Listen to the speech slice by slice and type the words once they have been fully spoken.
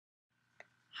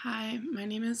Hi, my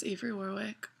name is Avery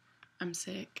Warwick. I'm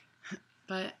sick,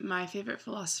 but my favorite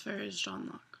philosopher is John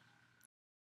Locke.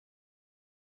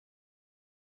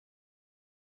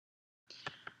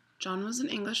 John was an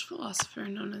English philosopher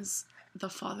known as the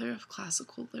father of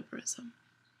classical liberalism.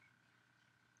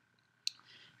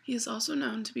 He is also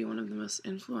known to be one of the most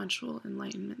influential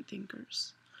Enlightenment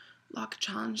thinkers. Locke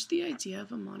challenged the idea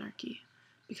of a monarchy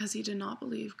because he did not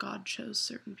believe God chose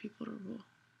certain people to rule.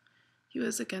 He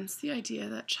was against the idea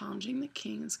that challenging the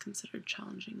king is considered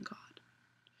challenging God.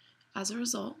 As a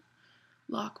result,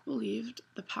 Locke believed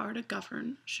the power to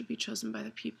govern should be chosen by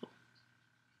the people.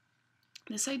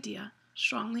 This idea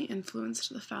strongly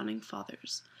influenced the founding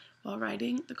fathers while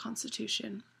writing the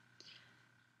Constitution,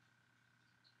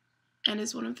 and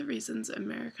is one of the reasons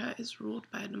America is ruled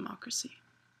by a democracy.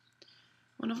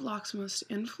 One of Locke's most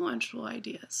influential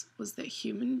ideas was that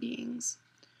human beings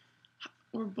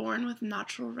were born with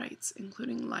natural rights,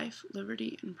 including life,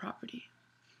 liberty, and property.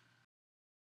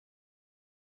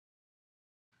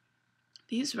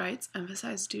 These rights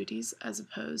emphasize duties as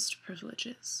opposed to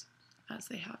privileges, as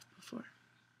they have before.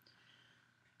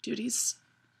 Duties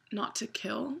not to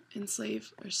kill,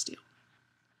 enslave, or steal.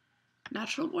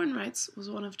 Natural-born rights was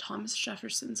one of Thomas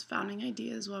Jefferson's founding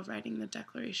ideas while writing the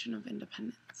Declaration of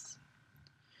Independence.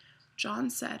 John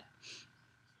said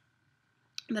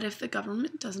that if the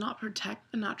government does not protect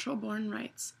the natural-born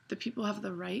rights, the people have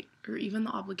the right, or even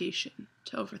the obligation,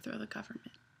 to overthrow the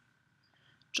government.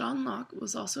 John Locke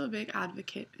was also a big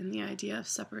advocate in the idea of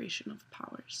separation of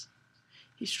powers.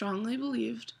 He strongly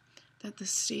believed that the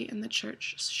state and the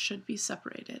church should be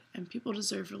separated, and people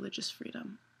deserve religious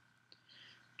freedom.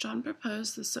 John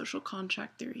proposed the social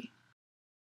contract theory,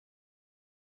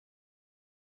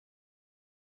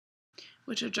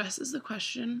 which addresses the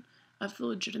question of the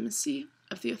legitimacy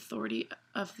of the authority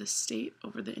of the state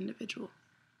over the individual.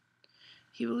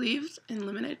 He believed in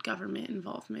limited government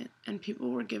involvement, and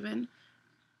people were given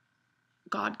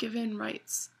God-given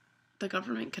rights the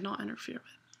government cannot interfere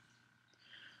with.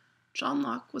 John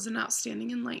Locke was an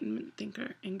outstanding Enlightenment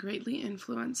thinker and greatly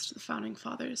influenced the founding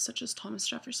fathers such as Thomas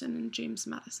Jefferson and James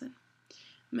Madison.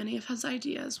 Many of his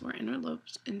ideas were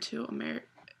interloped into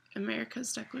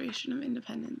America's Declaration of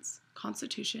Independence,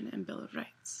 Constitution, and Bill of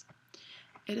Rights.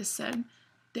 It is said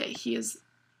that his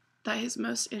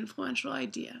most influential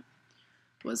idea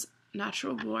was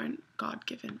natural-born,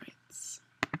 God-given rights.